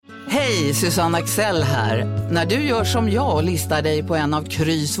Hej, Susanne Axel här. När du gör som jag och listar dig på en av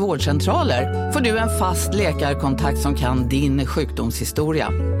Krys vårdcentraler får du en fast läkarkontakt som kan din sjukdomshistoria.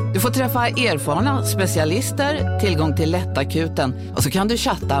 Du får träffa erfarna specialister, tillgång till lättakuten och så kan du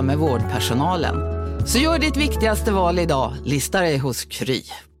chatta med vårdpersonalen. Så gör ditt viktigaste val idag, lista dig hos Kry.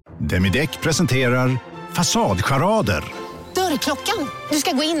 Demideck presenterar Fasadcharader. Dörrklockan. Du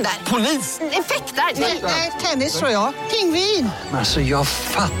ska gå in där. Polis? Effektar? Nej, tennis tror jag. Pingvin. Alltså jag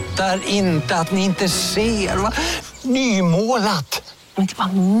fattar inte att ni inte ser. Va? Nymålat. Men det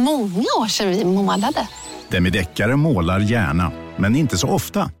var många år sedan vi målade. Demideckare målar gärna, men inte så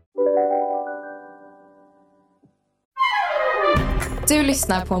ofta. Du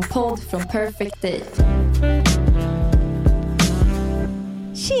lyssnar på en podd från Perfect Day.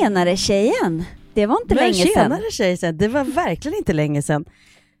 Tjenare tjejen. Det var inte länge sedan. Tjenare tjejen. Det var verkligen inte länge sedan.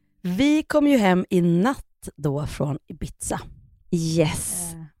 Vi kom ju hem i natt då från Ibiza.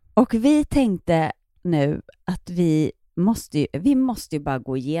 Yes. Och vi tänkte nu att vi måste ju bara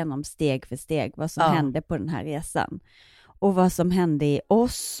gå igenom steg för steg vad som hände på den här resan. Och vad som hände i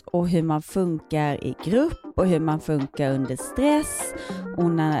oss och hur man funkar i grupp och hur man funkar under stress.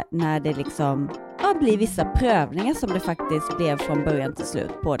 Och när det liksom blir vissa prövningar som det faktiskt blev från början till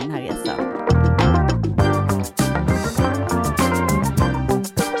slut på den här resan.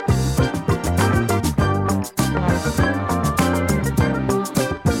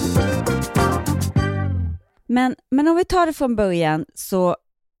 Men om vi tar det från början så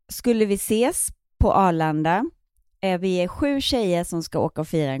skulle vi ses på Arlanda. Vi är 7 tjejer som ska åka och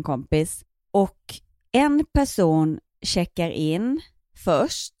fira en kompis. Och en person checkar in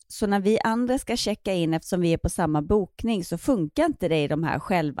först. Så när vi andra ska checka in eftersom vi är på samma bokning så funkar inte det i de här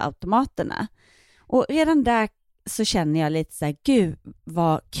självautomaterna. Och redan där så känner jag lite så här, gud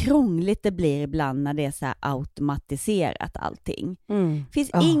vad krångligt det blir ibland när det är så här automatiserat allting. Det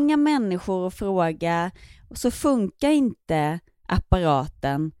finns inga människor att fråga och så funkar inte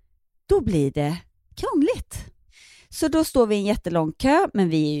apparaten, då blir det krångligt. Så då står vi i en jättelång kö, men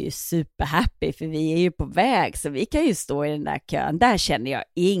vi är ju superhappy för vi är ju på väg så vi kan ju stå i den där kön. Där känner jag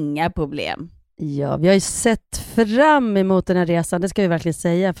inga problem. Ja, vi har ju sett fram emot den här resan, det ska vi verkligen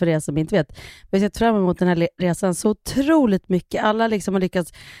säga för er som inte vet. Vi har sett fram emot den här resan så otroligt mycket. Alla liksom har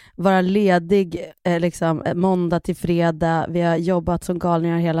lyckats vara ledig liksom, måndag till fredag. Vi har jobbat som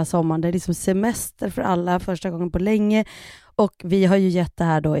galningar hela sommaren. Det är liksom semester för alla första gången på länge. Och vi har ju gett det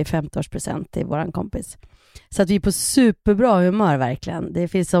här då i 50-årspresent till våran kompis. Så att vi är på superbra humör verkligen. Det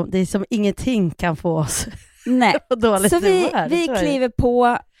är som ingenting kan få oss. Nej, så vi kliver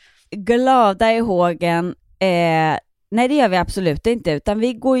på glada i hågen. Nej, det gör vi absolut inte. Utan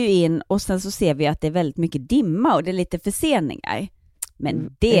vi går ju in och sen så ser vi att det är väldigt mycket dimma och det är lite förseningar.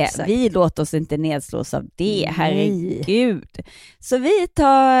 Men vi låter oss inte nedslås av det, herregud. Så vi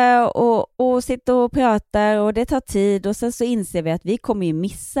tar och sitter och pratar och det tar tid. Och sen så inser vi att vi kommer ju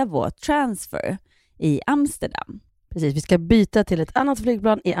missa vår transfer i Amsterdam. Precis, vi ska byta till ett annat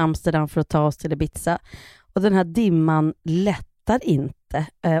flygplan i Amsterdam för att ta oss till Ibiza. Och den här dimman lättar inte.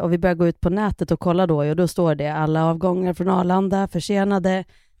 Och vi börjar gå ut på nätet och kolla då. Och då står det alla avgångar från Arlanda, försenade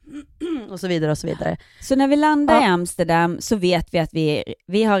och så vidare och så vidare. Så när vi landar i Amsterdam så vet vi att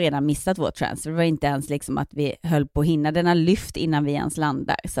vi har redan missat vår transfer. Det var inte ens liksom att vi höll på att hinna. Den har lyft innan vi ens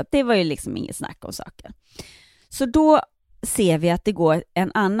landar. Så att det var ju liksom inget snack om saker. Så då ser vi att det går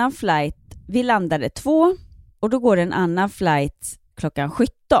en annan flight. Vi landade 2 och då går det en annan flight klockan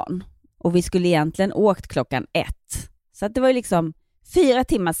 17. Och vi skulle egentligen åkt klockan 1. Så att det var ju liksom 4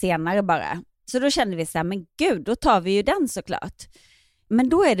 timmar senare bara. Så då kände vi så här, men gud, då tar vi ju den såklart. Men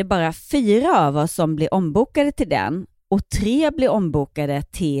då är det bara 4 av oss som blir ombokade till den. Och 3 blir ombokade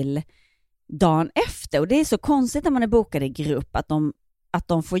till dagen efter. Och det är så konstigt när man är bokad i grupp att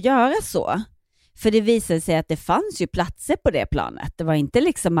de får göra så. För det visade sig att det fanns ju platser på det planet. Det var inte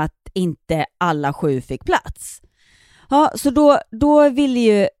liksom att inte alla 7 fick plats. Ja, så då ville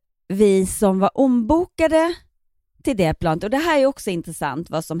ju vi som var ombokade till det planet. Och det här är också intressant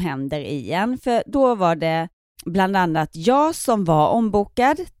vad som händer igen. För då var det bland annat jag som var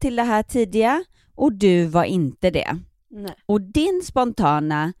ombokad till det här tidiga. Och du var inte det. Nej. Och din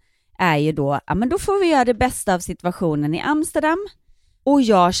spontana är ju då, ja men då får vi göra det bästa av situationen i Amsterdam. Och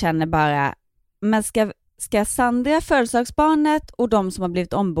jag känner bara, men ska Sandra, födelsedagsbarnet och de som har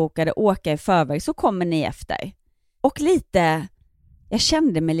blivit ombokade åka i förväg så kommer ni efter. Och jag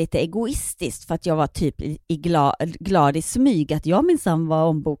kände mig lite egoistiskt för att jag var typ glad i smyg att jag minsann var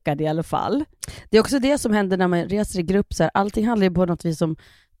ombokad i alla fall. Det är också det som händer när man reser i grupp. Så här, allting handlar ju på något vis om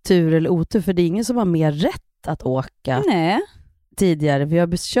tur eller otur, för det är ingen som har mer rätt att åka tidigare. Vi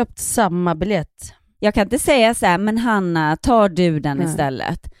har köpt samma biljett. Jag kan inte säga så här, men Hanna, tar du den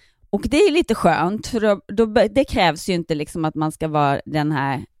istället? Och det är lite skönt, för det krävs ju inte liksom att man ska vara den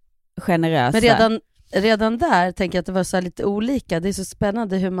här generösa. Men redan där tänker jag att det var så här lite olika. Det är så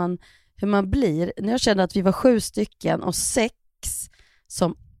spännande hur man blir. När jag kände att vi var 7 stycken och 6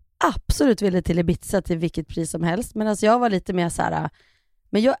 som absolut ville till Ibiza till vilket pris som helst. Men alltså jag var lite mer så här,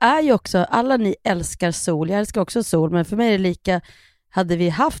 men jag är ju också, alla ni älskar sol, jag älskar också sol, men för mig är det lika, hade vi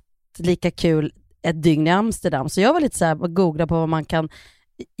haft lika kul ett dygn i Amsterdam. Så jag var lite så här och googlade på vad man kan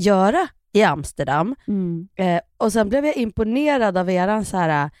göra i Amsterdam. Och sen blev jag imponerad av eran så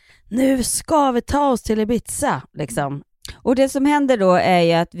här, nu ska vi ta oss till Ibiza liksom. Och det som händer då är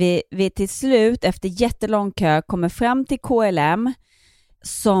ju att vi till slut efter jättelång kö kommer fram till KLM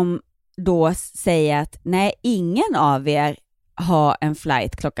som då säger att nej, ingen av er har en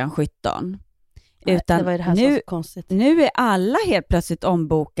flight klockan 17. Utan det var det här som var så konstigt. Nu är alla helt plötsligt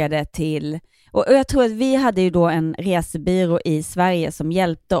ombokade till, och jag tror att vi hade ju då en resebyrå i Sverige som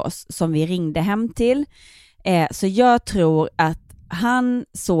hjälpte oss, som vi ringde hem till. Så jag tror att han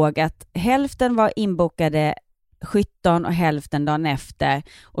såg att hälften var inbokade 17 och hälften dagen efter,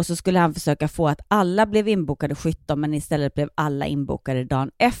 och så skulle han försöka få att alla blev inbokade 17, men istället blev alla inbokade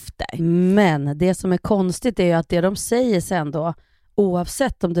dagen efter. Men det som är konstigt är ju att det de säger sen då,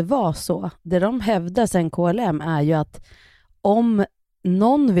 oavsett om det var så, det de hävdar sen KLM är ju att om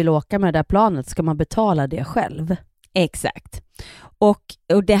någon vill åka med det där planet ska man betala det själv. Exakt. Och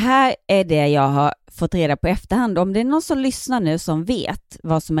det här är det jag har fått reda på efterhand. Om det är någon som lyssnar nu som vet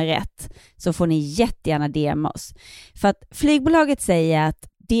vad som är rätt, så får ni jättegärna DM oss. För att flygbolaget säger att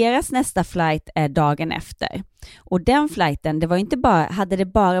deras nästa flight är dagen efter. Och den flighten, det var inte bara, hade det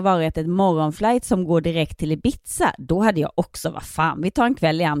bara varit ett morgonflight som går direkt till Ibiza, då hade jag också, vad fan, vi tar en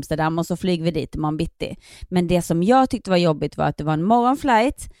kväll i Amsterdam och så flyger vi dit imorgon bitti. Men det som jag tyckte var jobbigt var att det var en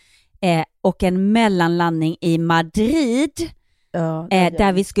morgonflight och en mellanlandning i Madrid. Ja,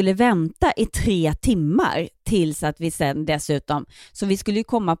 där vi skulle vänta i 3 timmar tills att vi sen dessutom, så vi skulle ju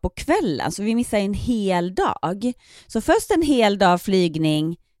komma på kvällen, så vi missade en hel dag. Så först en hel dag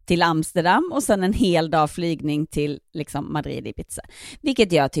flygning till Amsterdam och sen en hel dag flygning till liksom Madrid i Ibiza.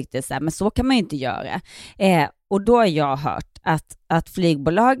 Vilket jag tyckte så här, men så kan man ju inte göra. Och då har jag hört att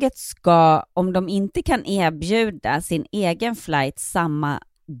flygbolaget ska, om de inte kan erbjuda sin egen flight samma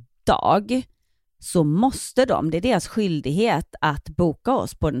dag, så måste det är deras skyldighet att boka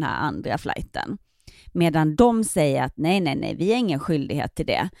oss på den här andra flighten. Medan de säger att nej, vi har ingen skyldighet till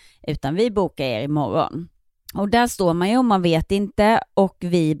det, utan vi bokar er imorgon. Och där står man ju och man vet inte, och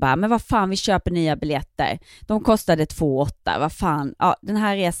vi bara, men vad fan, vi köper nya biljetter. De kostade 2,8, vad fan, ja, den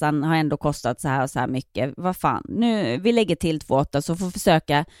här resan har ändå kostat så här och så här mycket, vad fan, nu, vi lägger till 2,8 så får vi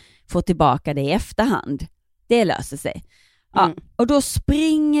försöka få tillbaka det i efterhand. Det löser sig. Ja, och då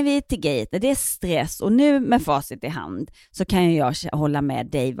springer vi till gate, det är stress, och nu med facit i hand så kan ju jag hålla med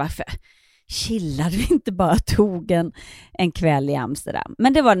dig, varför chillade vi inte bara tog en kväll i Amsterdam.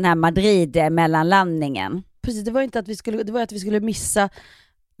 Men det var den här Madrid-mellanlandningen. Precis, det var inte att vi skulle, det var att vi skulle missa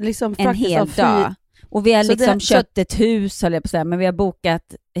liksom en hel dag. Och vi har liksom köpt ett hus, höll jag på att säga, men vi har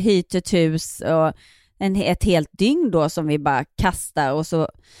bokat hyrt ett hus och ett helt dygn då som vi bara kastar, och så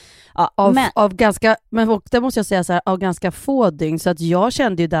ja, av ganska, men det måste jag säga så här, av ganska få dygn, så att jag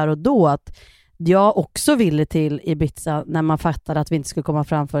kände ju där och då att jag också ville till Ibiza när man fattade att vi inte skulle komma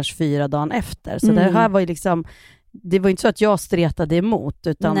fram först 4 dagar efter. Så det här var ju liksom, det var inte så att jag stretade emot,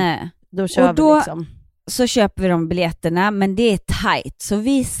 utan då kör och då, vi liksom. Så köper vi de biljetterna, men det är tajt, så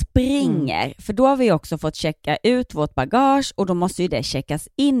vi springer, för då har vi också fått checka ut vårt bagage, och då måste ju det checkas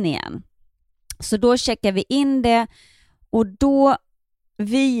in igen. Så då checkar vi in det, och då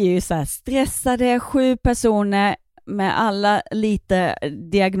vi är ju så här stressade, 7 personer med alla lite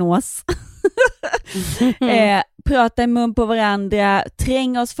diagnos. Pratar i mun på varandra,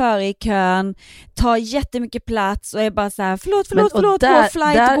 tränger oss före i kön, tar jättemycket plats och är bara så här, förlåt, vår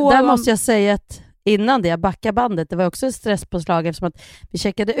flight går. Där måste jag säga att innan det, jag backar bandet, det var också en stresspåslag eftersom att vi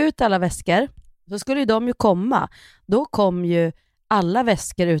checkade ut alla väskor, så skulle ju de ju komma. Då kom ju alla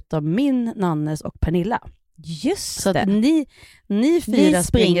väskor utom min, Nannes och Pernilla. Just så det. Att ni 4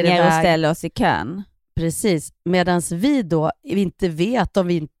 springer och ställer oss i kön. Precis, medan vi då inte vet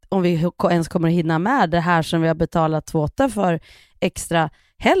om vi ens kommer att hinna med det här som vi har betalat 2,8 för extra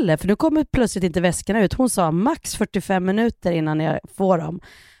heller. För nu kommer plötsligt inte väskorna ut. Hon sa max 45 minuter innan jag får dem.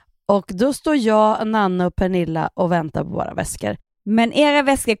 Och då står jag, Nanna och Pernilla och väntar på våra väskor. Men era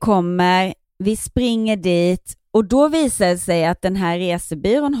väskor kommer, vi springer dit, och då visar det sig att den här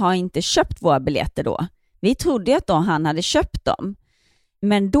resebyrån har inte köpt våra biljetter då. Vi trodde att han hade köpt dem.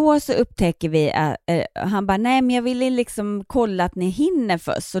 Men då så upptäcker vi att han bara, nej men jag ville liksom kolla att ni hinner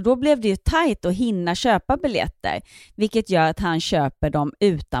först. Så då blev det ju tajt att hinna köpa biljetter. Vilket gör att han köper dem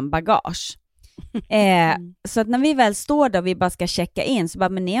utan bagage. Så att när vi väl står där och vi bara ska checka in så bara,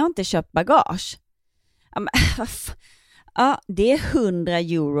 men ni har inte köpt bagage. Ja, det är 100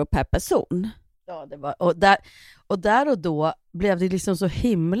 euro per person. Ja, det var, och då blev det liksom så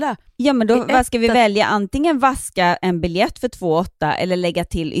himla... Ja, men då vad ska vi välja? Antingen vaska en biljett för 2,8 eller lägga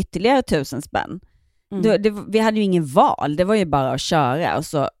till ytterligare 1000 spänn. Vi hade ju ingen val. Det var ju bara att köra och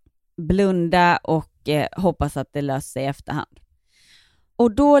så blunda och hoppas att det löser sig i efterhand.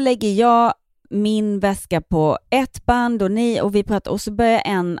 Och då lägger jag min väska på ett band och vi pratar och så börjar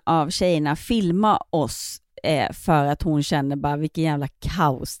en av tjejerna filma oss för att hon känner bara vilken jävla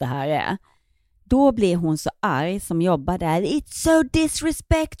kaos det här är. Då blir hon så arg som jobbar där. It's so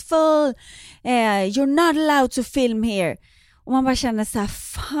disrespectful. You're not allowed to film here. Och man bara känner så här,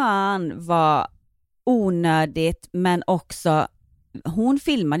 fan vad onödigt. Men också, hon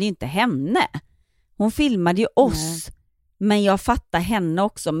filmade ju inte henne. Hon filmade ju oss. Nej. Men jag fattar henne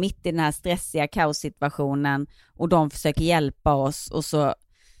också mitt i den här stressiga kaossituationen. Och de försöker hjälpa oss. Och så,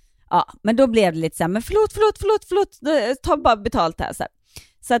 ja, men då blev det lite så här, men förlåt. Ta bara betalt här så här.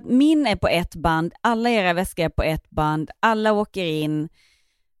 Så att min är på ett band, alla era väskor är på ett band, alla åker in.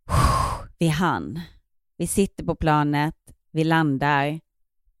 Vi sitter på planet, vi landar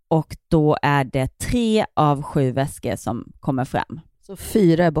och då är det 3 av 7 väskor som kommer fram. Så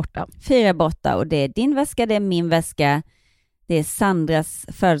 4 är borta. 4 är borta och det är din väska, det är min väska, det är Sandras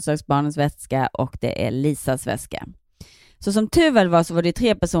födelsedagsbarnens väska och det är Lisas väska. Så som tur väl var så var det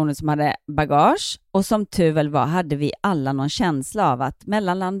 3 personer som hade bagage och som tur väl var hade vi alla någon känsla av att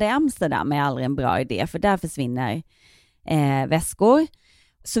mellanlanda i Amsterdam är aldrig en bra idé för där försvinner väskor.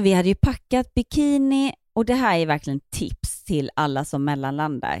 Så vi hade ju packat bikini och det här är verkligen tips till alla som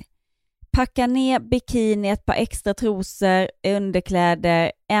mellanlandar. Packa ner bikini, ett par extra trosor,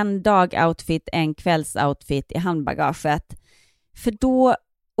 underkläder, en dagoutfit, en kvällsoutfit i handbagaget. För då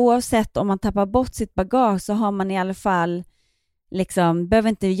oavsett om man tappar bort sitt bagage så har man i alla fall liksom, behöver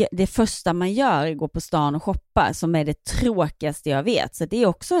inte det första man gör är gå på stan och shoppa som är det tråkigaste jag vet. Så det är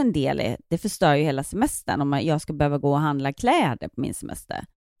också en del, det förstör ju hela semestern om jag ska behöva gå och handla kläder på min semester.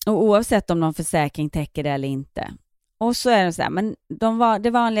 Och oavsett om någon försäkring täcker det eller inte. Och så är det så här, men det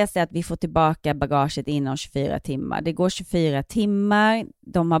vanligaste är att vi får tillbaka bagaget inom 24 timmar. Det går 24 timmar,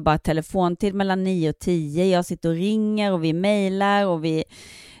 de har bara telefontid mellan 9 och 10. Jag sitter och ringer och vi mejlar och vi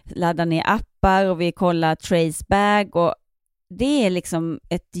laddar ner appar och vi kollar Tracebag och det är liksom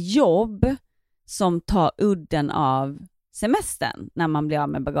ett jobb som tar udden av semestern när man blir av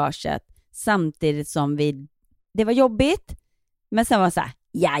med bagaget. Samtidigt som det var jobbigt, men sen var det så här,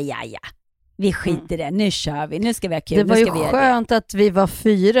 ja. Vi skiter det, nu kör vi, nu ska vi ha kul. Det var ju skönt att vi var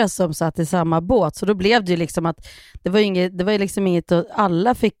 4 som satt i samma båt, så då blev det ju liksom att det var ju liksom inget, och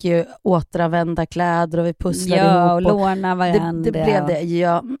alla fick ju återanvända kläder och vi pusslade ihop. Och låna varandra. Det blev det,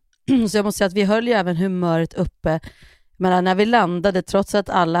 ja. Så jag måste säga att vi höll ju även humöret uppe. Men när vi landade, trots att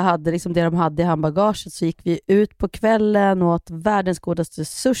alla hade liksom det de hade i handbagaget, så gick vi ut på kvällen och åt världens godaste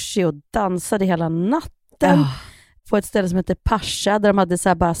sushi och dansade hela natten. På ett ställe som heter Pascha där de hade så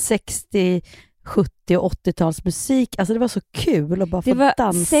här bara 60, 70 och 80-tals musik. Alltså det var så kul att bara få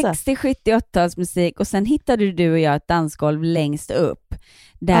dansa. Det var 60, 70, 80-tals musik och sen hittade du och jag ett dansgolv längst upp.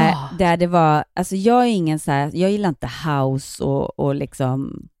 Där det var, alltså jag är ingen så här, jag gillar inte house och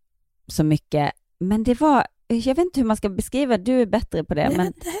liksom så mycket. Men det var, jag vet inte hur man ska beskriva, du är bättre på det. Jag vet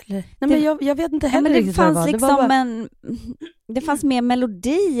inte heller. Nej, men jag vet inte heller men det fanns vad det liksom var. Det fanns mer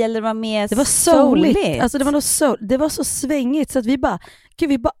melodi eller det var mer det var souligt. Alltså det var så svängigt så att vi bara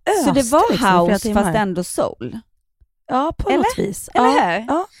öste. Så det var liksom, house fast ändå soul. Ja, på något vis. Eller hur?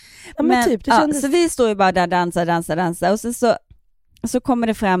 Ja, men typ. Det kändes... Så vi står ju bara där dansa och så kommer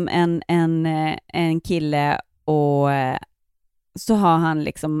det fram en kille och så har han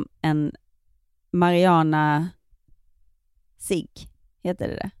liksom en Mariana cigg, heter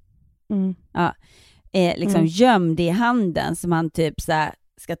det? Ja, liksom gömd i handen som han typ så här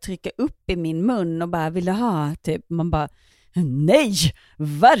ska trycka upp i min mun och bara ville ha typ, man bara nej,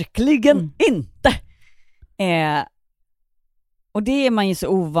 verkligen inte. Och det är man ju så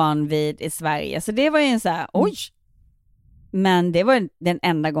ovan vid i Sverige, så det var ju en så här oj. Men det var den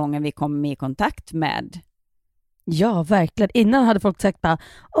enda gången vi kom i kontakt med. Ja, verkligen. Innan hade folk sagt bara,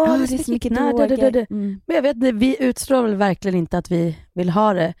 det är så mycket Men jag vet inte, vi utstrålar väl verkligen inte att vi vill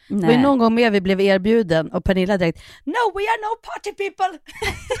ha det. Nej. Det var ju någon gång med vi blev erbjuden och Pernilla direkt, no, we are no party people.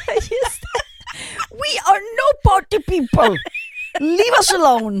 Just det. We are no party people. Leave us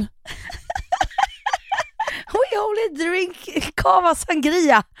alone. We I only drink cava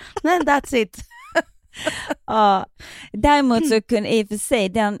sangria. And that's it. Ja, däremot så kunde i och för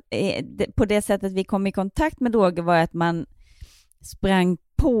sig på det sättet vi kom i kontakt med droger var att man sprang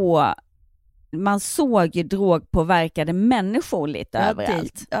på, man såg ju drogpåverkade människor lite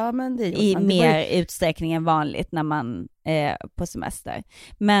överallt. Men det i mer utsträckning än vanligt när man är på semester.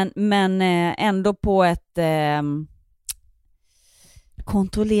 Men ändå på ett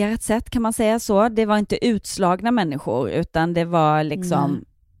kontrollerat sätt, kan man säga så. Det var inte utslagna människor, utan det var liksom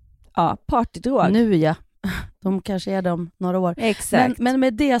partydrog. Nu ja. De kanske är de några år. Exakt. Men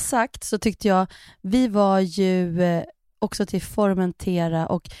med det sagt så tyckte jag, vi var ju också till Formentera,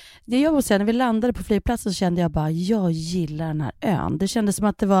 och det jag måste säga, när vi landade på flygplatsen så kände jag bara, jag gillar den här ön. Det kändes som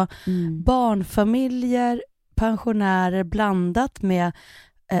att det var barnfamiljer, pensionärer blandat med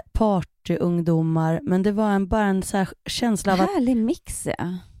partyungdomar, men det var bara en så här känsla av att... Härlig mix,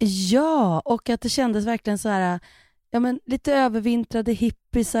 ja, och att det kändes verkligen så här, ja men lite övervintrade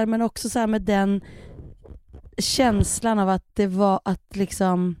hippisar, men också så här med den känslan av att det var att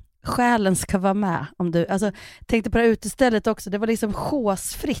liksom själen ska vara med. Om du tänkte på det här utestället också, det var liksom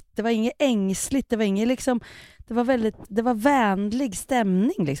chosefritt, det var inget ängsligt, det var inget liksom, det var vänlig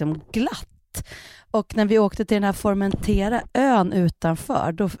stämning, liksom glatt. Och när vi åkte till den här Formentera ön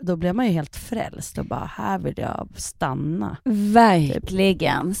utanför, då blev man ju helt frälst och bara, här vill jag stanna.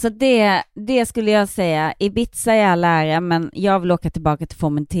 Verkligen. Så det skulle jag säga, Ibiza är all ära, men jag vill åka tillbaka till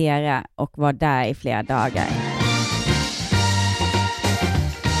Formentera och vara där i flera dagar.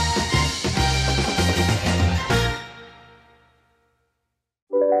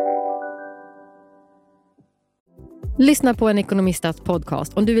 Lyssna på en ekonomistats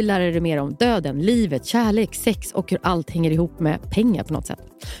podcast om du vill lära dig mer om döden, livet, kärlek, sex och hur allt hänger ihop med pengar på något sätt.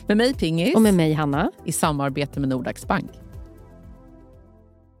 Med mig Pingis. Och med mig Hanna. I samarbete med Nordax Bank.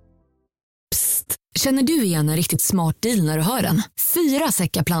 Psst, känner du igen en riktigt smart deal när du hör den? 4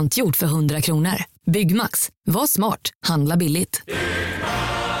 säckar plantjord för 100 kronor. Byggmax, var smart, handla billigt.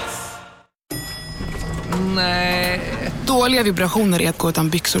 Nej. Dåliga vibrationer är att gå utan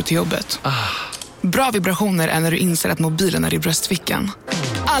byxor till jobbet. Bra vibrationer är när du inser att mobilen är i bröstfickan.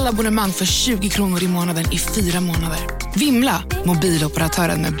 Alla abonnemang för 20 kronor i månaden i 4 månader. Vimla,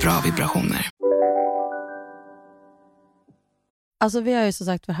 mobiloperatören med bra vibrationer. Alltså vi har ju som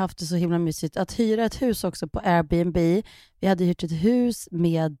sagt haft det så himla mysigt att hyra ett hus också på Airbnb. Vi hade hyrt ett hus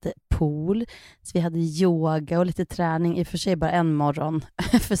med pool, så vi hade yoga och lite träning, i och för sig bara en morgon.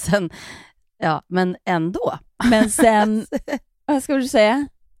 För sen, ja, men ändå. Men sen, vad ska du säga?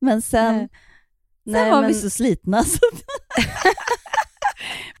 Men sen... Nej, var vi så slitna.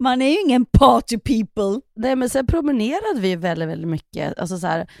 Man är ju ingen party people. Nej, men sen promenerade vi väldigt, väldigt mycket. Alltså så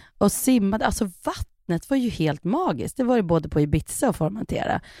här, och simmade. Alltså vattnet var ju helt magiskt. Det var ju både på Ibiza och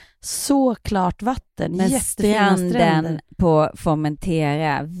Formentera. Så klart vatten. Men jättefina stranden på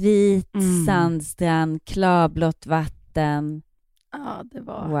Formentera. Vit sandstrand, klarblått vatten. Ja, det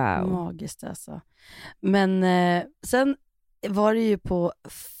var magiskt alltså. Men sen var det ju på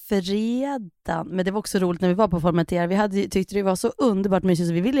fredagen, men det var också roligt när vi var på Formentera. Vi tyckte det var så underbart mysigt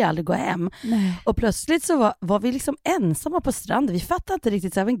så vi ville ju aldrig gå hem. Nej. Och plötsligt så var vi liksom ensamma på stranden. Vi fattade inte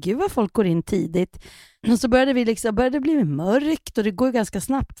riktigt så här, men gud vad folk går in tidigt. Och så började det bli mörkt, och det går ju ganska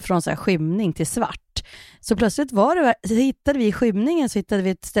snabbt från så här skymning till svart. Så plötsligt så hittade vi i skymningen, så hittade vi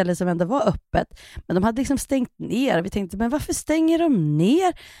ett ställe som ändå var öppet. Men de hade liksom stängt ner. Vi tänkte, men varför stänger de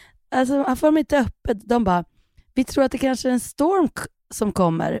ner? Alltså, varför är de inte öppet? De bara, vi tror att det kanske är en storm som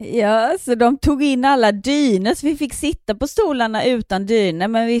kommer. Ja, så de tog in alla dyner, så vi fick sitta på stolarna utan dyner,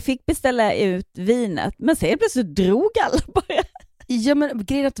 men vi fick beställa ut vinet. Men sen plötsligt drog alla bara. Ja, men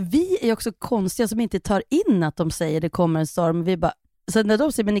grejen är att vi är också konstiga som inte tar in att de säger det kommer en storm. Vi bara, så när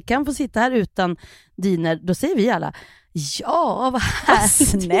de säger, men ni kan få sitta här utan dyner, då säger vi alla, ja, vad härligt.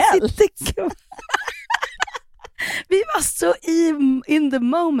 Snällt. Vi var så in the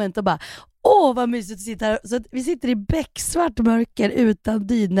moment och bara, vad mysigt att sitta här. Så att vi sitter i becksvart mörker utan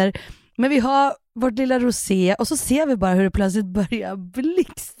dyner, men vi har vårt lilla rosé, och så ser vi bara hur det plötsligt börjar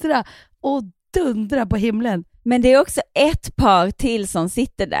blixtra och dundra på himlen. Men det är också ett par till som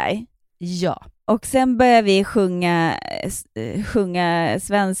sitter där. Ja. Och sen börjar vi sjunga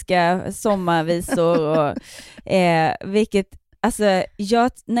svenska sommarvisor och vilket, alltså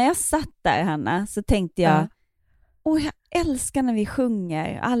när jag satt där, Hanna, så tänkte jag, jag älskar när vi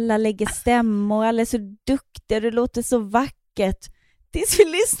sjunger. Alla lägger stämmor, alla är så duktiga, det låter så vackert. Tills vi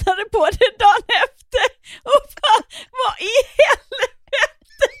lyssnade på det dagen efter och bara, vad i helvete?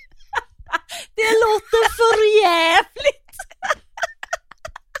 Det låter för jävligt.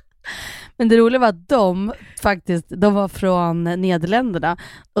 Men det roliga var att de var från Nederländerna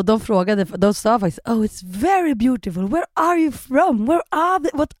och de sa faktiskt, oh it's very beautiful, where are you from,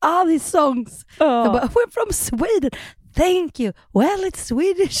 what are these songs? Jag bara, we're from Sweden, thank you, well it's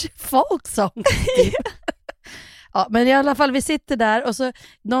Swedish folk songs. Ja, men i alla fall vi sitter där och så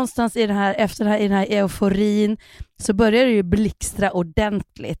någonstans i den här euforin så börjar det ju blixtra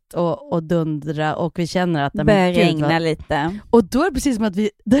ordentligt och dundra och vi känner att det börjar regna lite. Och då är det precis som att det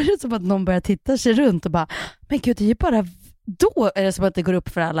är som att någon börjar titta sig runt och bara, men gud, det är ju bara, då är det som att det går upp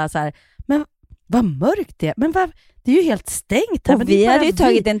för alla så här, men vad mörkt det är, men det är ju helt stängt här. Och vi hade ju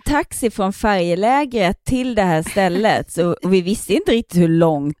tagit en taxi från färjelägret till det här stället och vi visste inte riktigt hur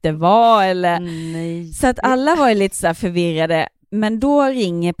långt det var eller så att alla var ju lite så här förvirrade. Men då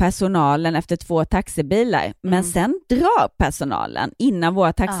ringer personalen efter 2 taxibilar. Men sen drar personalen innan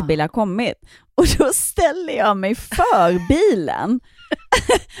våra taxibilar kommit. Och då ställer jag mig för bilen.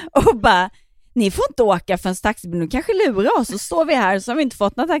 Och bara, ni får inte åka för en taxibil. Nu kanske lurar oss. Så står vi här så har vi inte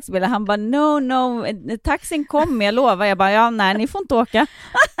fått några taxibilar. Han bara, no, taxin kommer, jag lovar. Jag bara, nej, ni får inte åka.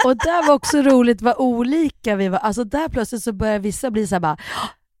 Och där var också roligt vad olika vi var. Alltså där plötsligt så börjar vissa bli så här bara,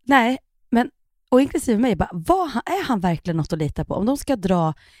 nej, men och inklusive mig bara, är han verkligen något att lita på? Om de ska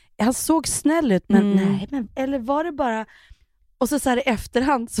dra, han såg snäll ut, men nej, men eller var det bara, och så här i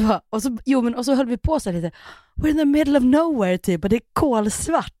efterhand och så höll vi på så lite, we're in the middle of nowhere typ, och det är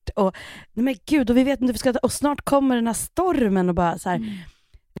kolsvart och nej men gud, och vi vet inte hur vi ska ta, och snart kommer den här stormen och bara så här.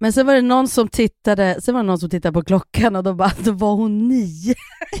 Men sen var det någon som tittade på klockan och då var hon 9.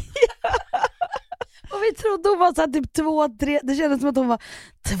 Och vi trodde hon var så här typ 2-3, det kändes som att hon var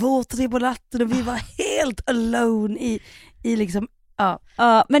 2-3 på natten och vi var helt alone i liksom,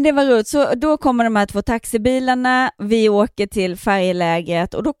 Ja, men det var roligt. Så då kommer de här 2 taxibilarna, vi åker till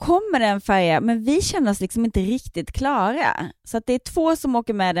färjelägret och då kommer det en färja, men vi känner oss liksom inte riktigt klara. Så att det är 2 som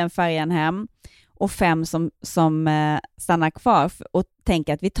åker med den färjan hem och 5 som stannar kvar och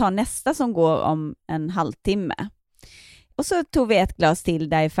tänker att vi tar nästa som går om en halvtimme. Och så tog vi ett glas till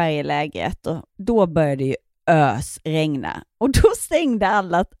där i färjelägret och då började ju regna. Och då stängde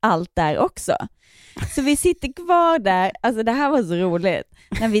allt där också. Så vi sitter kvar där. Alltså det här var så roligt.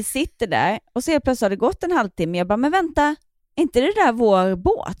 När vi sitter där och så plötsligt har det gått en halvtimme. Jag bara, men vänta, är inte det där vår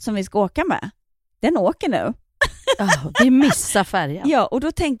båt som vi ska åka med? Den åker nu. Vi missar färjan. Ja, och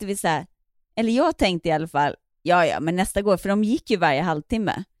då tänkte vi så här, eller jag tänkte i alla fall, ja, men nästa går, för de gick ju varje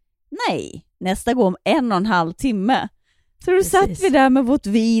halvtimme. Nej, nästa går om 1,5 timme. Så då satt vi där med vårt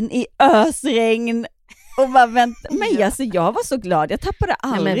vin i ösregn och bara väntade. Men alltså, jag var så glad, jag tappade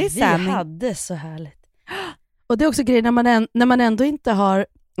aldrig. Vi hade så härligt. Och det är också grejer när man ändå inte har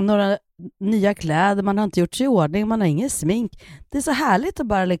några nya kläder, man har inte gjort sig i ordning, man har ingen smink. Det är så härligt att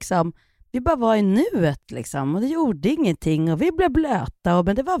bara liksom, vi bara var i nuet liksom, och det gjorde ingenting och vi blev blöta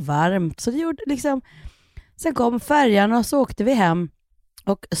men det var varmt så det gjorde liksom. Sen kom färjan och så åkte vi hem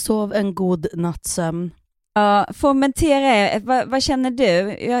och sov en god nattsömn. Ja, fermentera, vad känner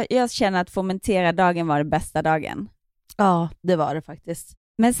du? Jag känner att fermentera dagen var det bästa dagen. Ja, det var det faktiskt.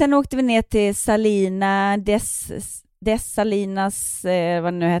 Men sen åkte vi ner till Salina, Des Salinas,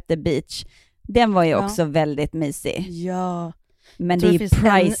 vad nu hette, beach. Den var ju också väldigt mysig. Ja. Men det är ju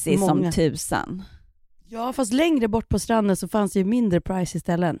pricey som tusan. Ja, fast längre bort på stranden så fanns det ju mindre price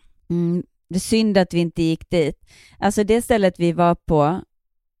istället. Det är synd att vi inte gick dit. Alltså det stället vi var på,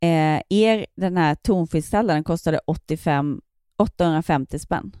 den här tonfisksalladen kostade 850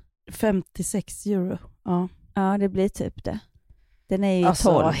 spänn. 56 euro. Ja, det blir typ det. Den är ju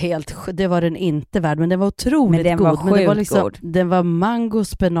alltså, det var den inte värd, men den var otroligt god. Men det var liksom, god. Den var mango,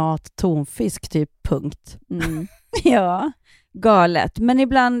 spenat, tonfisk typ, punkt. Ja, galet. Men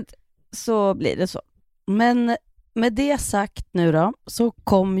ibland så blir det så. Men med det sagt nu då, så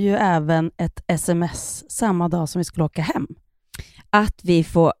kom ju även ett sms samma dag som vi skulle åka hem. Att vi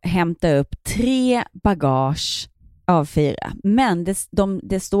får hämta upp 3 bagage av 4. Men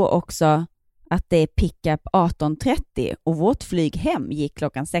det står också att det är pick-up 18:30 och vårt flyg hem gick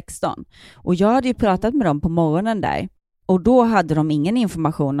klockan 16. Och jag hade ju pratat med dem på morgonen där. Och då hade de ingen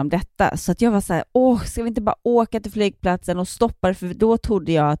information om detta. Så att jag var så här, ska vi inte bara åka till flygplatsen och stoppa? För då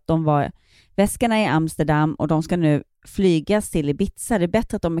trodde jag att väskorna är i Amsterdam och de ska nu flygas till Ibiza. Det är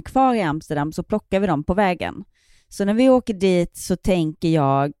bättre att de är kvar i Amsterdam, så plockar vi dem på vägen. Så när vi åker dit så tänker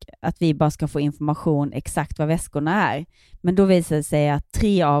jag att vi bara ska få information exakt vad väskorna är. Men då visar det sig att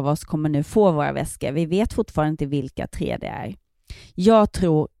 3 av oss kommer nu få våra väskor. Vi vet fortfarande inte vilka 3 det är. Jag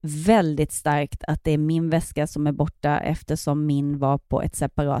tror väldigt starkt att det är min väska som är borta eftersom min var på ett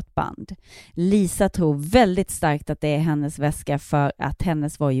separat band. Lisa tror väldigt starkt att det är hennes väska för att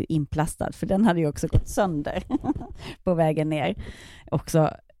hennes var ju inplastad. För den hade ju också gått sönder på vägen ner. Också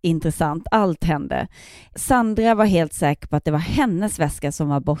intressant. Allt hände. Sandra var helt säker på att det var hennes väska som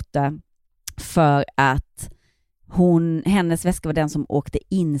var borta för att hennes väska var den som åkte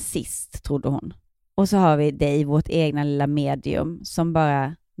in sist, trodde hon. Och så har vi dig, vårt egna lilla medium, som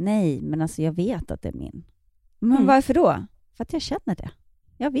bara, nej, men alltså jag vet att det är min. Men varför då? För att jag känner det.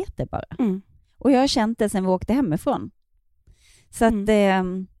 Jag vet det bara. Och jag har känt det sen vi åkte hemifrån. Så att,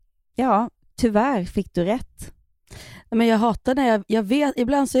 ja, tyvärr fick du rätt. Men jag hatar när jag vet,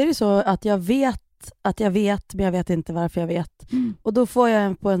 ibland så är det så att jag vet, men jag vet inte varför jag vet. Och då får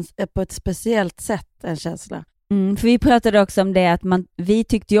jag på ett speciellt sätt en känsla. För vi pratade också om det att vi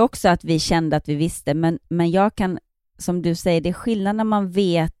tyckte ju också att vi kände att vi visste, men jag kan, som du säger, det är skillnad när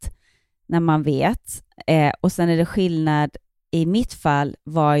man vet och sen är det skillnad. I mitt fall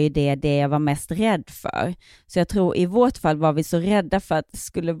var ju det jag var mest rädd för. Så jag tror i vårt fall var vi så rädda för att det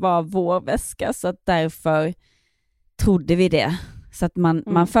skulle vara vår väska, så att därför trodde vi det. Så att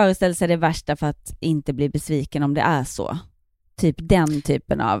man föreställer sig det värsta för att inte bli besviken om det är så. Typ den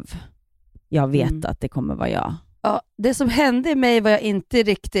typen av, jag vet att det kommer vara jag. Ja, det som hände i mig var jag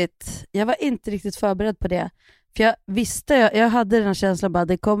var inte riktigt förberedd på det. För jag visste, jag hade den här känslan bara,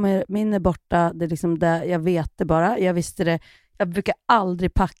 min är borta, det är liksom det, jag vet det bara. Jag visste det, jag brukar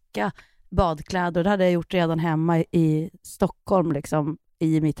aldrig packa badkläder, det hade jag gjort redan hemma i Stockholm liksom,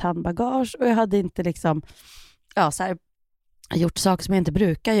 i mitt handbagage. Och jag hade inte liksom, gjort saker som jag inte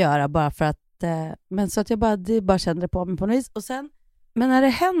brukar göra bara för att, men så att jag bara kände det på mig på något vis. Och sen, men när det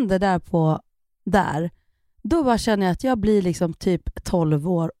händer då bara känner jag att jag blir liksom typ 12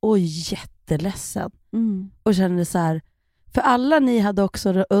 år och jätteledsen. Och känner så här, för alla ni hade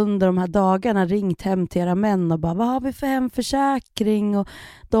också under de här dagarna ringt hem till era män och bara, vad har vi för hemförsäkring? Och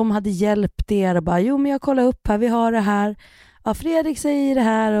de hade hjälpt er och bara, jo men jag kollar upp här, vi har det här. Ja, Fredrik säger det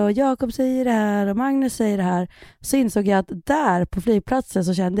här och Jakob säger det här och Magnus säger det här. Så insåg jag att där på flygplatsen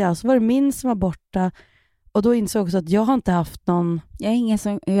så kände jag, så var det min som var borta. Och då insåg jag också att jag har inte haft någon... Jag är ingen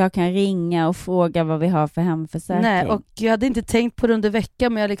som jag kan ringa och fråga vad vi har för hemförsäkring. Nej, och jag hade inte tänkt på det under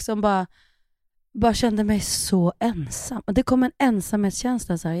veckan, men jag liksom bara kände mig så ensam. Och det kom en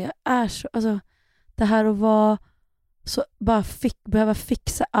ensamhetskänsla så här. Jag är så, alltså det här att vara så, behöva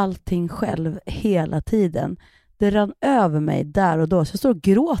fixa allting själv hela tiden. Det rann över mig där och då. Så jag står och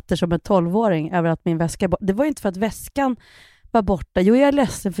gråter som en 12-åring över att min väska... Det var inte för att väskan var borta. Jo, jag är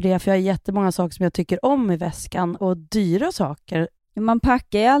ledsen för det, för jag har jättemånga saker som jag tycker om i väskan och dyra saker. Man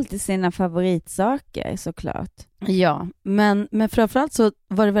packar ju alltid sina favoritsaker, såklart. Ja, men framförallt så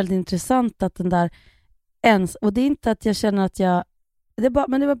var det väldigt intressant att den där och det är inte att jag känner att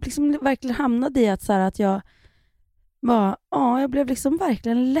men det var liksom verkligen hamnade i att så här, att jag jag blev liksom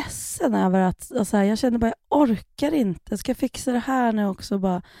verkligen ledsen över att så här, jag kände bara, jag orkar inte, jag ska fixa det här nu också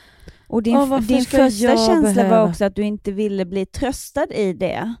bara. Och din första känsla var också att du inte ville bli tröstad i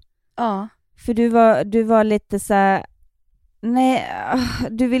det. Ja. För du var lite så här, nej,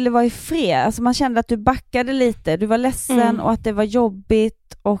 du ville vara i fred. Alltså man kände att du backade lite. Du var ledsen och att det var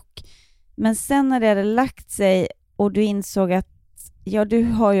jobbigt. Men sen när det hade lagt sig och du insåg att du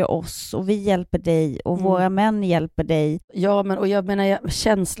har ju oss och vi hjälper dig och våra män hjälper dig. Ja, men och jag menar,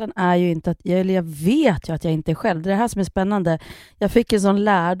 känslan är ju inte att jag vet ju att jag inte är själv. Det är det här som är spännande. Jag fick en sån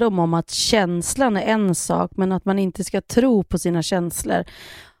lärdom om att känslan är en sak, men att man inte ska tro på sina känslor.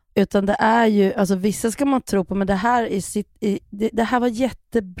 Utan det är ju, alltså vissa ska man tro på, men det här var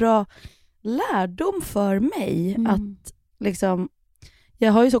jättebra lärdom för mig. Att liksom,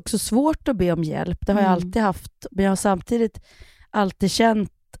 jag har ju också svårt att be om hjälp. Det har jag alltid haft. Men jag har samtidigt alltid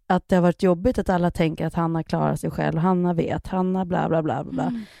känt att det har varit jobbigt att alla tänker att Hanna klarar sig själv. Hanna vet, Hanna bla bla bla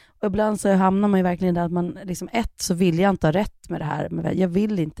bla. Och ibland så hamnar man ju verkligen där att man liksom, så vill jag inte ha rätt med det här. Men jag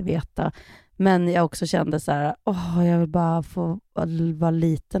vill inte veta. Men jag också kände så här, jag vill bara få vara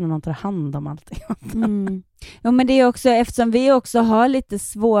liten och någon tar hand om allting. Ja, men det är också, eftersom vi också har lite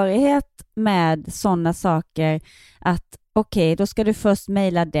svårighet med sådana saker, att okej, då ska du först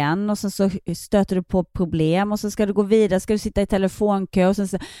mejla den och sen så stöter du på problem och så ska du gå vidare, ska du sitta i telefonkö och sen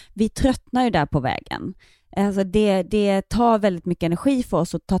så, vi tröttnar ju där på vägen. Alltså det tar väldigt mycket energi för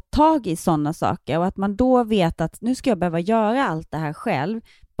oss att ta tag i sådana saker, och att man då vet att nu ska jag behöva göra allt det här själv.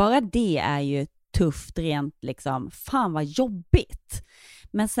 Bara det är ju tufft rent liksom, fan vad jobbigt.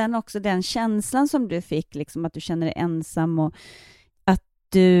 Men sen också den känslan som du fick, liksom att du känner dig ensam och att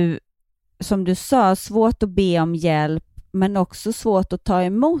du, som du sa, svårt att be om hjälp men också svårt att ta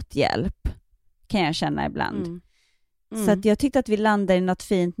emot hjälp, kan jag känna ibland. Så att jag tyckte att vi landade i något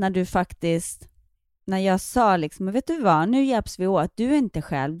fint när du faktiskt, när jag sa liksom, vet du vad, nu hjälps vi åt, du är inte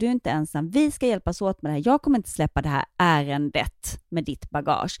själv, du är inte ensam, vi ska hjälpas åt med det här, jag kommer inte släppa det här ärendet med ditt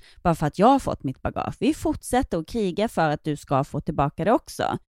bagage bara för att jag har fått mitt bagage, vi fortsätter att kriga för att du ska få tillbaka det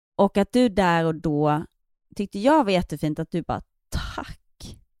också. Och att du där och då tyckte jag var jättefint att du bara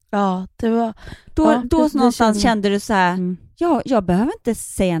tack. Ja, det var... Då någonstans kände du så här, jag behöver inte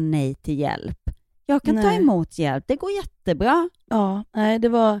säga nej till hjälp. Jag kan ta emot hjälp, det går jättebra. Ja,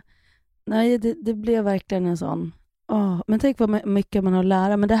 det blev verkligen en sån. Men tänk vad mycket man har att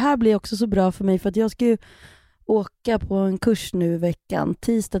lära. Men det här blir också så bra för mig för att jag ska ju åka på en kurs nu i veckan.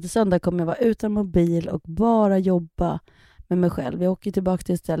 Tisdag till söndag kommer jag vara utan mobil och bara jobba med mig själv. Jag åker tillbaka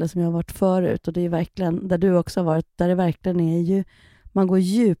till ett ställe som jag har varit förut och det är verkligen, där du också har varit, där det verkligen är ju, man går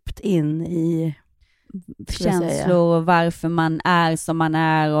djupt in i känslor och varför man är som man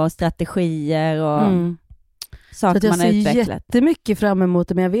är och strategier och saker man har utvecklat. Jag ser jättemycket fram emot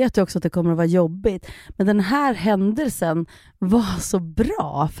det, men jag vet ju också att det kommer att vara jobbigt. Men den här händelsen var så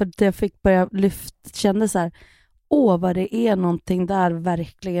bra för att jag fick börja kände så här, vad det är någonting där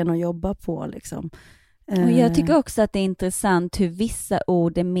verkligen att jobba på liksom. Och jag tycker också att det är intressant hur vissa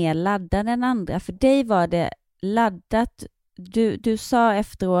ord är mer laddade än andra. För dig var det laddat. Du sa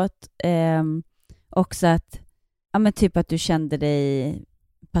efteråt också att men typ att du kände dig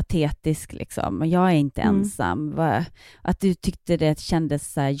patetisk liksom. Jag är inte ensam. Att du tyckte det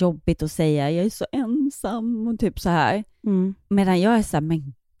kändes så här jobbigt att säga jag är så ensam och typ så här. Medan jag är så här,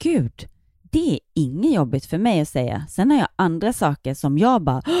 men gud, det är inget jobbigt för mig att säga. Sen har jag andra saker som jag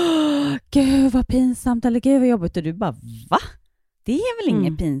bara, gud vad pinsamt eller gud vad jobbigt. Och du bara, va? Det är väl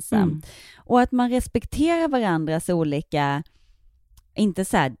inget pinsamt. Och att man respekterar varandras olika, inte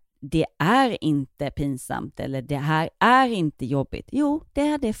så här, det är inte pinsamt eller det här är inte jobbigt. Jo, det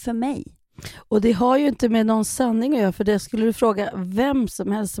är det för mig. Och det har ju inte med någon sanning att göra, för det skulle du fråga vem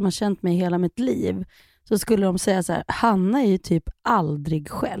som helst som har känt mig hela mitt liv, så skulle de säga så här, Hanna är ju typ aldrig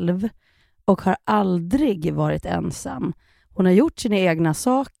själv och har aldrig varit ensam. Hon har gjort sina egna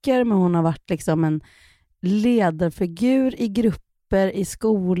saker, men hon har varit liksom en ledarfigur i grupper, i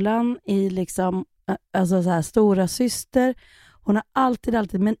skolan, i liksom, alltså så här, stora syster. Hon har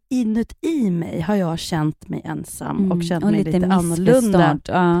alltid, men inuti mig har jag känt mig ensam och känt mig lite annorlunda.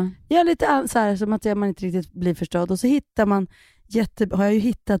 Ja, lite så här, som att man inte riktigt blir förstådd. Och så hittar man har jag ju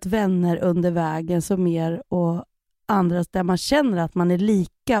hittat vänner under vägen som mer och andra där man känner att man är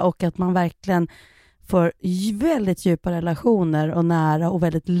lika och att man verkligen får väldigt djupa relationer och nära och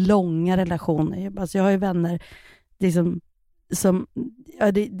väldigt långa relationer. Alltså jag har ju vänner liksom, som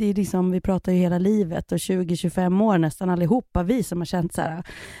det är liksom, vi pratar ju hela livet och 20-25 år nästan allihopa vi som har känt så här.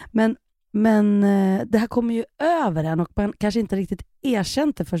 Men det här kommer ju över en och man kanske inte riktigt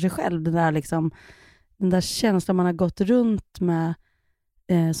erkänt det för sig själv, den där känslan man har gått runt med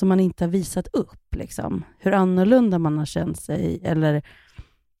som man inte har visat upp liksom. Hur annorlunda man har känt sig eller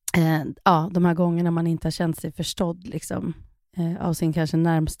de här gångerna man inte har känt sig förstådd liksom, av sin kanske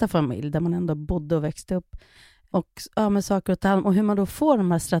närmsta familj där man ändå bodde och växte upp. Och med saker och tal, och hur man då får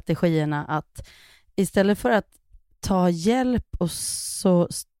de här strategierna att istället för att ta hjälp och så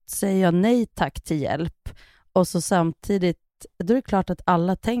säger jag nej tack till hjälp och så samtidigt, då är det klart att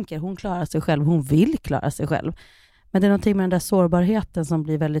alla tänker hon klarar sig själv, hon vill klara sig själv. Men det är någonting med den där sårbarheten som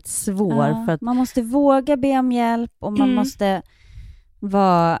blir väldigt svår. För att man måste våga be om hjälp och man måste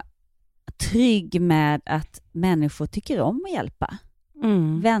vara trygg med att människor tycker om att hjälpa.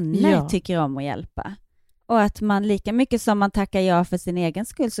 Vänner tycker om att hjälpa. Och att man lika mycket som man tackar ja för sin egen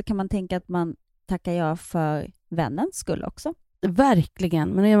skull så kan man tänka att man tackar ja för vännens skull också. Verkligen.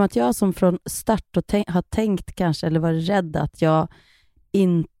 Men i och med att jag som från start har tänkt kanske eller varit rädd att jag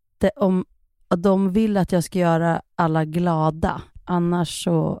inte, om de vill att jag ska göra alla glada, annars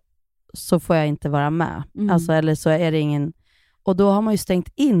så får jag inte vara med. Alltså, eller så är det ingen, och då har man ju stängt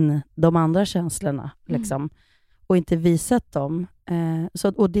in de andra känslorna liksom, och inte visat dem.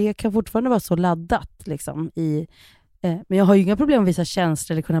 Och det kan fortfarande vara så laddat liksom, men jag har ju inga problem att visa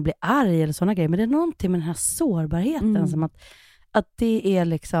känslor eller kunna bli arg eller sådana grejer, men det är någonting med den här sårbarheten som att det är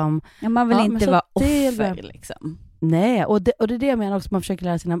liksom, man vill inte vara offer liksom. Nej, och det är det jag menar också, man försöker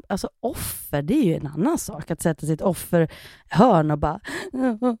lära sina, alltså offer, det är ju en annan sak att sätta sitt offerhörn och bara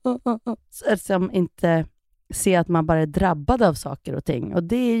som inte se att man bara är drabbad av saker och ting, och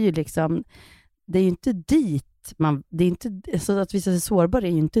det är ju liksom, det är ju inte dit det är inte, så att visa sig sårbar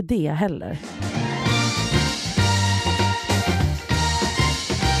är ju inte det heller.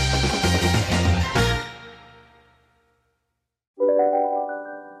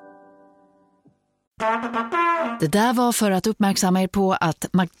 Det där var för att uppmärksamma er på att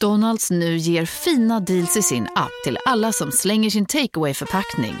McDonald's nu ger fina deals i sin app till alla som slänger sin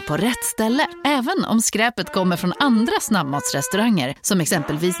takeaway-förpackning på rätt ställe. Även om skräpet kommer från andra snabbmatsrestauranger som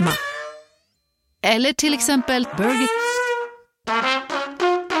exempelvis eller till exempel Burger.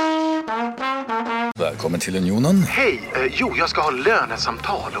 Välkommen till Unionen. Hej, jag ska ha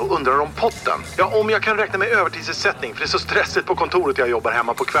lönesamtal och undrar om potten. Ja, om jag kan räkna med övertidsersättning för det är så stressigt på kontoret jag jobbar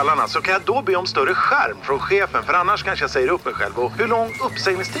hemma på kvällarna, så kan jag då be om större skärm från chefen, för annars kanske jag säger upp mig själv. Och hur lång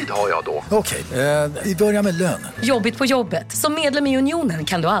uppsägningstid har jag då? Okej, vi börjar med lön. Jobbigt på jobbet. Som medlem i Unionen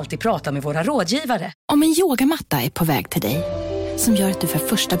kan du alltid prata med våra rådgivare. Om en yogamatta är på väg till dig, som gör att du för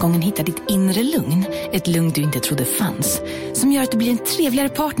första gången hittar ditt inre lugn, ett lugn du inte trodde fanns, som gör att du blir en trevligare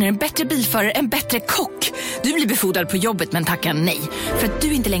partner, en bättre bilförare, en bättre kock. Du blir befordrad på jobbet men tackar nej, för att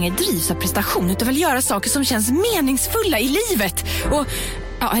du inte längre drivs av prestation utan vill göra saker som känns meningsfulla i livet. Och,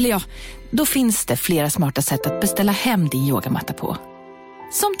 då finns det flera smarta sätt att beställa hem din yogamatta på.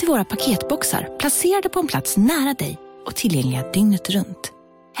 Som till våra paketboxar, placerade på en plats nära dig och tillgängliga dygnet runt.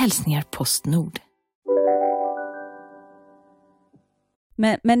 Hälsningar Postnord.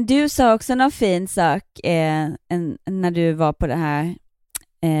 Men du sa också någon fin sak när du var på den här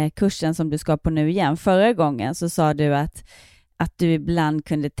kursen som du ska på nu igen. Förra gången så sa du att du ibland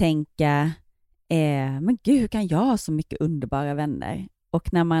kunde tänka men gud, hur kan jag ha så mycket underbara vänner?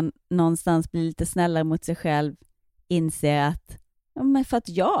 Och när man någonstans blir lite snällare mot sig själv inser att men för att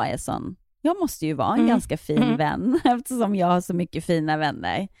jag är sån, jag måste ju vara en ganska fin vän eftersom jag har så mycket fina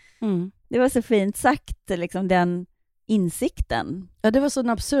vänner. Det var så fint sagt, liksom den insikten. Ja, det var så en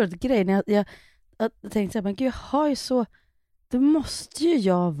absurd grej. När jag tänkte, men gud, jag har ju så... Då måste ju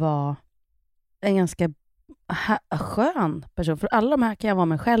jag vara en ganska skön person. För alla de här kan jag vara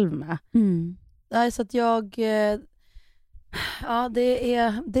mig själv med. Ja, så att jag... Ja, det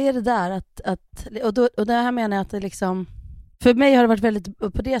är det där och det här menar jag att det liksom... För mig har det varit väldigt...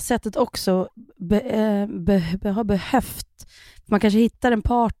 På det sättet också har behövt... Man kanske hittar en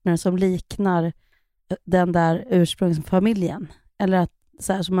partner som liknar den där ursprungsfamiljen, eller att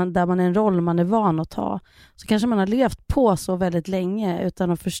så här, där man är en roll man är van att ta, så kanske man har levt på så väldigt länge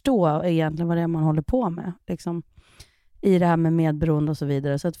utan att förstå egentligen vad det är man håller på med liksom, i det här med medberoende och så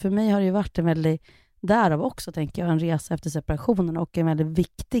vidare. Så att för mig har det ju varit en väldigt, därav också tänker jag, en resa efter separationen och en väldigt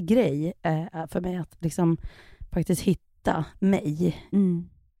viktig grej för mig att liksom faktiskt hitta mig.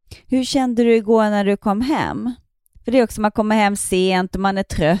 Hur kände du igår när du kom hem? För det är också, man kommer hem sent och man är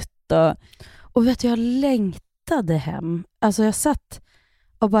trött och vet du, jag längtade hem. Alltså jag satt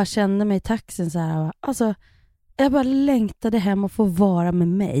och bara kände mig i taxin så här. Alltså jag bara längtade hem och få vara med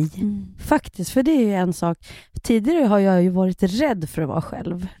mig. Faktiskt, för det är ju en sak. Tidigare har jag ju varit rädd för att vara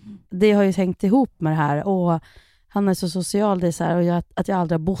själv. Det har ju hängt ihop med det här. Och han är så social, det är så här, och att jag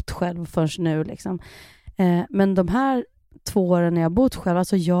aldrig har bott själv förrän nu liksom. Men de här 2 åren när jag har bott själv,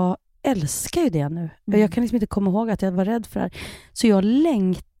 alltså jag älskar ju det nu. Jag kan liksom inte komma ihåg att jag var rädd för det här. Så jag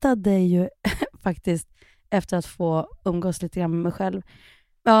längtade ju faktiskt efter att få umgås lite grann med mig själv.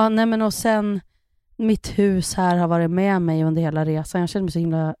 Ja, nej men och sen mitt hus här har varit med mig under hela resan. Jag känner mig så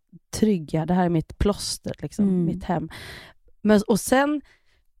himla trygg. Det här är mitt plåster, liksom, mitt hem. Men, och sen,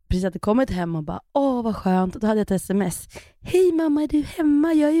 precis att det kom ett hem och bara, vad skönt. Och då hade jag ett sms. Hej mamma, är du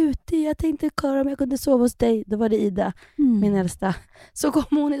hemma? Jag är ute. Jag tänkte kolla om jag kunde sova hos dig. Då var det Ida, min äldsta. Så kom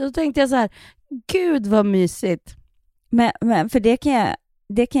hon hit och då tänkte jag så här, gud vad mysigt. Men för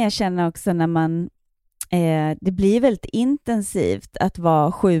det kan jag känna också när man det blir väldigt intensivt att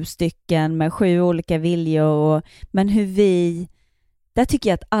vara 7 stycken med 7 olika viljor men hur där tycker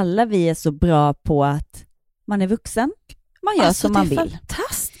jag att alla vi är så bra på att man är vuxen, man gör alltså, som man vill.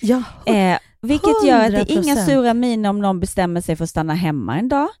 Fantastiskt. Ja, vilket gör att det är inga sura miner om någon bestämmer sig för att stanna hemma en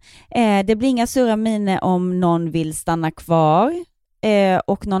dag. Det blir inga sura miner om någon vill stanna kvar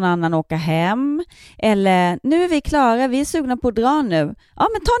och någon annan åka hem. Eller, nu är vi klara, vi är sugna på att dra nu. Ja,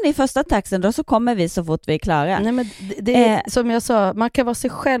 men ta ni första taxen då så kommer vi så fort vi är klara. Nej, men det är, som jag sa, man kan vara sig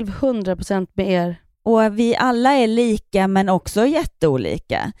själv 100% med er. Och vi alla är lika men också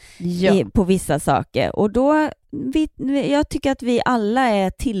jätteolika på vissa saker. Och då, jag tycker att vi alla är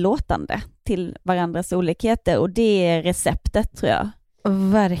tillåtande till varandras olikheter. Och det är receptet, tror jag.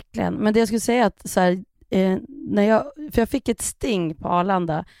 Verkligen. Men det jag skulle säga att så här, för jag fick ett sting på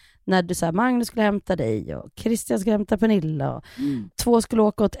Arlanda när du sa Magnus skulle hämta dig och Christian skulle hämta Pernilla och 2 skulle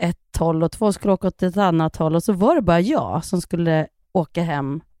åka åt ett håll och 2 skulle åka åt ett annat håll och så var det bara jag som skulle åka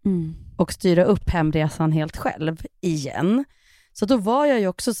hem och styra upp hemresan helt själv igen. Så då var jag ju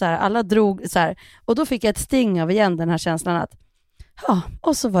också så här, alla drog så här, och då fick jag ett sting av igen den här känslan att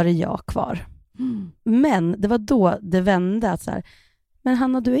och så var det jag kvar. Men det var då det vände att så här, men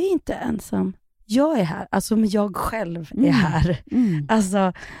Hanna, du är inte ensam. Jag är här, alltså jag själv är här.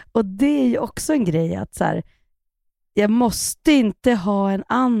 Alltså, och det är ju också en grej att så här, jag måste inte ha en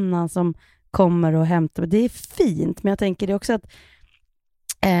annan som kommer och hämtar. Det är fint, men jag tänker det också att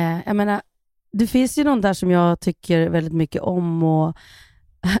jag menar, det finns ju någon där som jag tycker väldigt mycket om och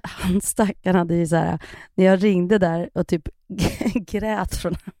han stackaren hade ju så här, när jag ringde där och typ grät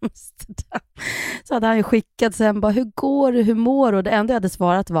från Amsterdam, så hade han ju skickat sen bara, hur går det, hur mår du? Och det enda jag hade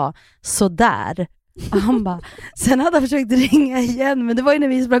svarat var, sådär. Och han bara, sen hade han försökt ringa igen, men det var ju när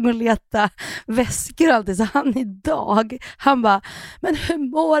vi sprang och letade väskor och alltid, så han idag, han bara, men hur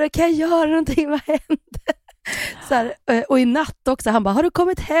mår du? Kan jag göra någonting? Vad hände? Så här, och i natt också, han bara, har du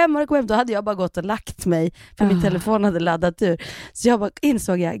kommit hem? Då hade jag bara gått och lagt mig, för min telefon hade laddat ur. Så jag bara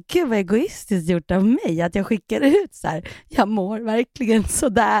insåg, gud vad egoistiskt gjort av mig att jag skickar ut så här, jag mår verkligen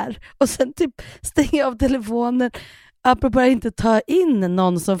sådär. Och sen typ stänger jag av telefonen, apropå att inte ta in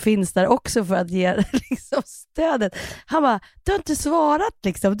någon som finns där också för att ge liksom stödet. Han bara, du har inte svarat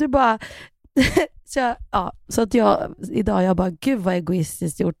liksom, du bara så att jag idag, jag bara, gud vad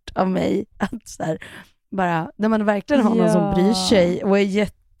egoistiskt gjort av mig att så här, bara, när man verkligen har någon som bryr sig och är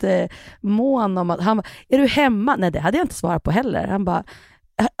jättemån om att, han bara, är du hemma? Nej, det hade jag inte svarat på heller. Han bara,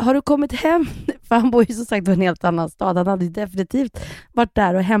 har du kommit hem? För han bor ju som sagt på en helt annan stad. Han hade definitivt varit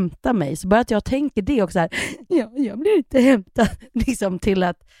där och hämtat mig. Så bara att jag tänker det också här, jag blir inte hämtad liksom, till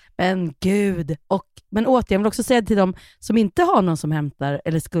att, men gud. Men återigen, jag vill också säga till dem som inte har någon som hämtar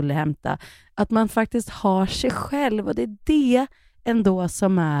eller skulle hämta, att man faktiskt har sig själv, och det är det ändå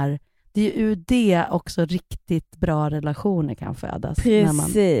som är, det är ju det också riktigt bra relationer kan födas. Precis. När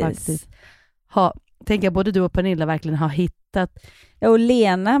man faktiskt tänker jag, både du och Pernilla verkligen har hittat. Ja, och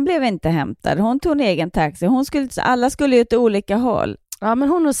Lena blev inte hämtad. Hon tog en egen taxi. Alla skulle ju till olika håll. Ja, men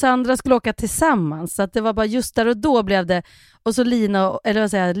hon och Sandra skulle åka tillsammans. Så att det var bara just där och då blev det. Och så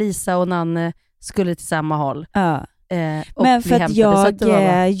Lisa och Nanne skulle till samma håll. Ja. Men för att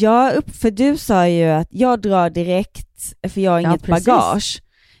för du sa ju att jag drar direkt, för jag har inget bagage.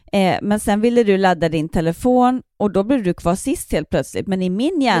 Men sen ville du ladda din telefon och då blev du kvar sist helt plötsligt. Men i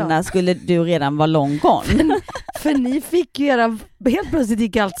min hjärna skulle du redan vara långt gone. För ni fick ju helt plötsligt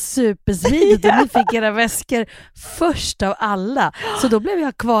gick allt supersmidigt och ni fick era väskor först av alla. Så då blev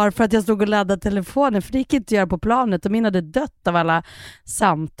jag kvar för att jag stod och laddade telefonen, för det gick inte att göra på planet och min hade dött av alla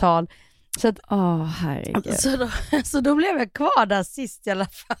samtal. Så att, herregud. Så då blev jag kvar där sist i alla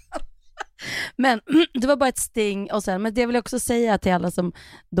fall. Men det var bara ett sting. Och sen, men det vill jag också säga till alla som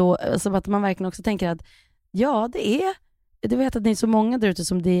att man verkligen också tänker att du vet att det är så många där ute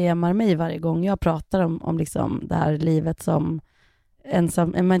som DMar mig varje gång jag pratar om liksom det här livet som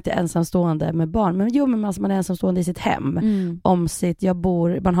ensam, man är inte ensamstående med barn, men man är ensamstående i sitt hem, om sitt,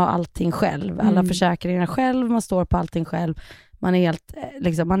 man har allting själv, alla försäkringar själv, man står på allting själv, man är helt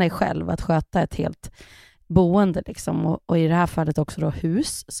liksom, man är själv att sköta ett helt boende liksom, och i det här fallet också då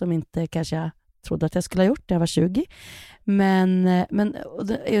hus som inte kanske jag trodde att jag skulle ha gjort när jag var 20, men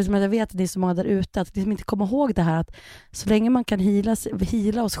jag vet att det är så många där ute att liksom inte kommer ihåg det här, att så länge man kan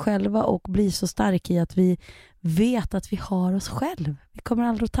hila oss själva och bli så stark i att vi vet att vi har oss själv, vi kommer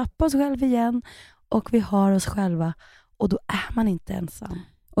aldrig att tappa oss själva igen och vi har oss själva, och då är man inte ensam.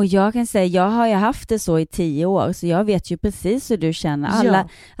 Och jag kan säga, jag har ju haft det så i 10 år, så jag vet ju precis hur du känner.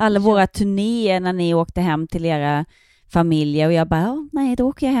 Alla våra turnéer när ni åkte hem till era familjer, och jag bara, nej, då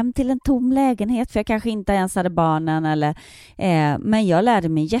åker jag hem till en tom lägenhet för jag kanske inte ens hade barnen. Men jag lärde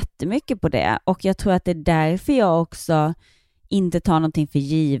mig jättemycket på det, och jag tror att det är därför jag också inte tar någonting för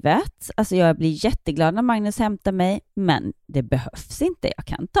givet. Alltså jag blir jätteglad när Magnus hämtar mig, men det behövs inte. Jag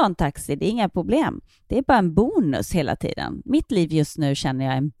kan ta en taxi, det är inga problem. Det är bara en bonus hela tiden. Mitt liv just nu känner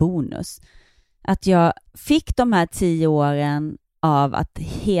jag en bonus. Att jag fick de här 10 åren av att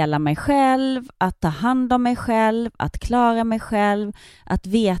hela mig själv, att ta hand om mig själv, att klara mig själv, att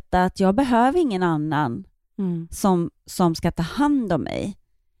veta att jag behöver ingen annan som ska ta hand om mig.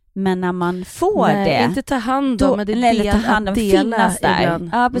 Men när man får det, inte ta hand om, men det är ta hand om, finnas där. Ibland.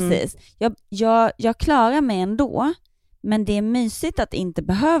 Ja, precis. Jag klarar mig ändå, men det är mysigt att inte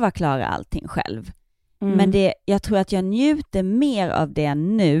behöva klara allting själv. Men jag tror att jag njuter mer av det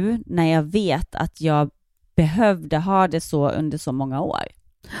nu när jag vet att jag behövde ha det så under så många år.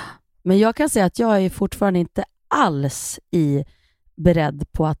 Men jag kan säga att jag är fortfarande inte alls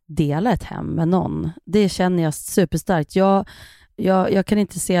beredd på att dela ett hem med någon. Det känner jag superstarkt. Jag kan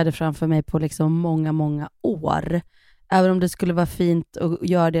inte se det framför mig på liksom många, många år. Även om det skulle vara fint att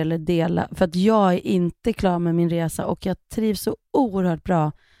göra det eller dela. För att jag är inte klar med min resa och jag trivs så oerhört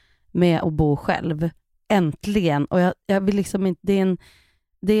bra med att bo själv. Äntligen. Och jag vill liksom inte,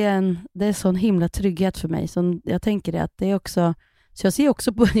 det är sån himla trygghet för mig. Så jag tänker det att det är också, så jag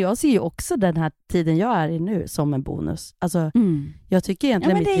ser ju också den här tiden jag är i nu som en bonus. Alltså jag tycker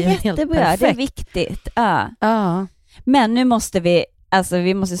egentligen mitt liv är helt perfekt. Det är viktigt. Ja. Men nu måste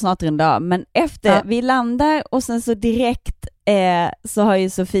vi måste snart runda av, men efter vi landar och sen så direkt så har ju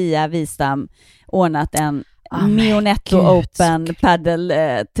Sofia Wistam ordnat en Mionetto Open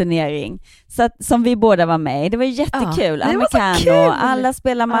paddle-turnering. Så att, som vi båda var med i. Det var jättekul. Americano, alla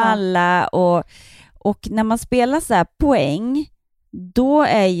spelar med alla. Och när man spelar så här poäng, då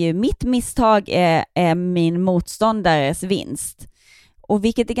är ju mitt misstag är min motståndares vinst. Och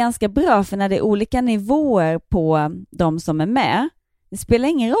vilket är ganska bra, för när det är olika nivåer på de som är med, det spelar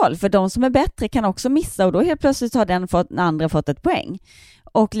ingen roll, för de som är bättre kan också missa, och då helt plötsligt har den andra fått ett poäng.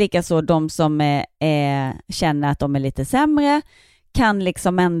 Och likaså de som känner att de är lite sämre kan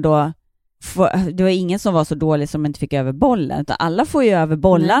liksom ändå det var ingen som var så dålig som inte fick över bollen, utan alla får ju över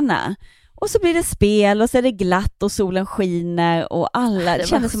bollarna. Och så blir det spel och så är det glatt och solen skiner och alla, det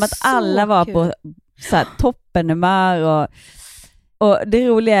kändes som att alla var på så här toppenhumör. Och det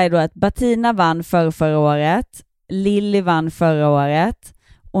roliga är då att Bettina vann förra året, Lilly vann förra året,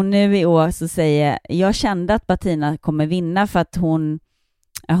 och nu i år så säger jag kände att Bettina kommer vinna för att hon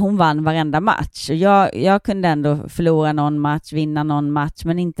vann varenda match. Och jag kunde ändå förlora någon match, vinna någon match,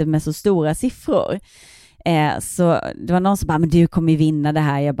 men inte med så stora siffror. Så det var någon som bara, men du kommer vinna det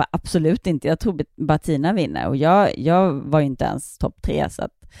här. Jag bara, absolut inte. Jag tror Bettina vinner. Och jag var ju inte ens topp 3. Så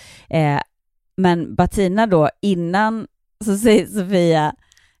att, men Bettina då, innan så säger Sofia,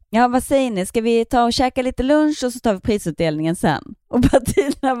 ja vad säger ni? Ska vi ta och käka lite lunch och så tar vi prisutdelningen sen? Och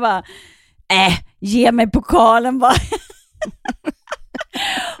Bettina bara, ge mig pokalen bara.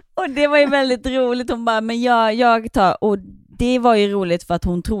 Och det var ju väldigt roligt. Hon bara, men jag tar. Och det var ju roligt för att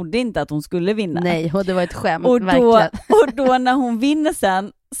hon trodde inte att hon skulle vinna. Nej, och det var ett skämt, och verkligen. Och då när hon vinner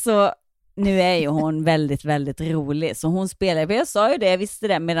sen, så nu är ju hon väldigt, väldigt rolig. Så hon spelar, för jag sa ju det, jag visste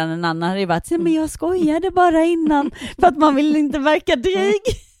det, medan en annan hade ju varit, men jag skojade bara innan för att man vill inte verka dryg.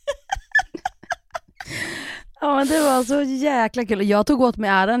 Ja, men det var så jäkla kul. Jag tog åt mig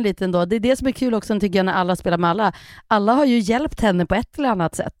äran lite ändå. Det är det som är kul också, tycker jag, när alla spelar med alla. Alla har ju hjälpt henne på ett eller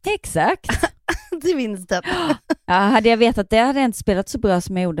annat sätt. Exakt. Till vinsten. Ja, hade jag vetat det hade jag inte spelat så bra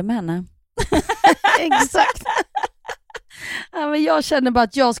som jag gjorde med henne. Exakt. Ja, men jag känner bara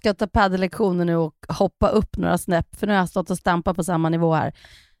att jag ska ta paddellektioner nu och hoppa upp några snäpp. För nu har jag stått och stampat på samma nivå här.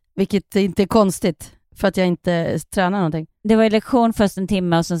 Vilket inte är konstigt, för att jag inte tränar någonting. Det var ju lektion först 1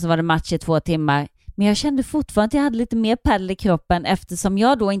 timme och sen så var det match i 2 timmar. Men jag kände fortfarande att jag hade lite mer paddel i kroppen, eftersom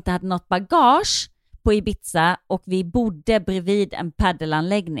jag då inte hade något bagage på Ibiza och vi bodde bredvid en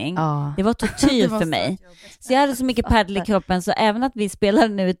paddelanläggning. Det var tortyr för mig. Så jag hade så mycket paddel i kroppen, så även att vi spelade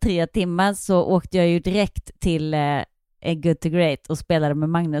nu i 3 timmar så åkte jag ju direkt till Good to Great och spelade med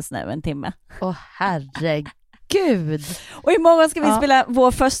Magnus nu 1 timme. Herregud. Och imorgon ska vi spela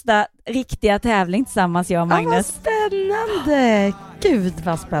vår första riktiga tävling tillsammans, jag och Magnus. Vad spännande. Gud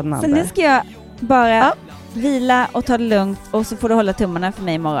vad spännande. Så nu ska jag bara vila och ta det lugnt, och så får du hålla tummarna för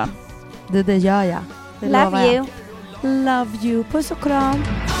mig imorgon. Det gör jag. Det Love you. Love you. Puss och kram.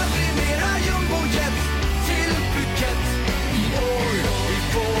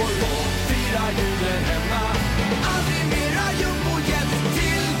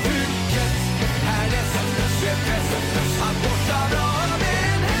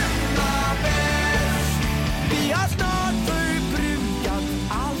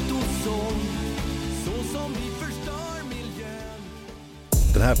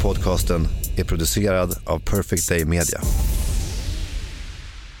 Den här podcasten är producerad av Perfect Day Media.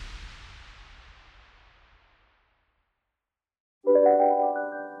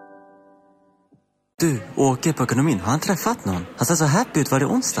 Du, Åke på ekonomin, har han träffat någon? Han ser så happy ut, varje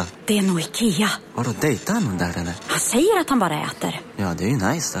onsdag. Det är nog Ikea. Har du dejtat någon där eller? Han säger att han bara äter. Ja, det är ju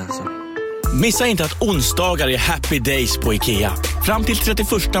nice där alltså. Missa inte att onsdagar är happy days på Ikea. Fram till 31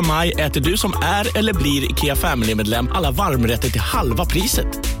 maj äter du som är eller blir Ikea Family-medlem alla varmrätter till halva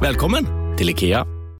priset. Välkommen till Ikea.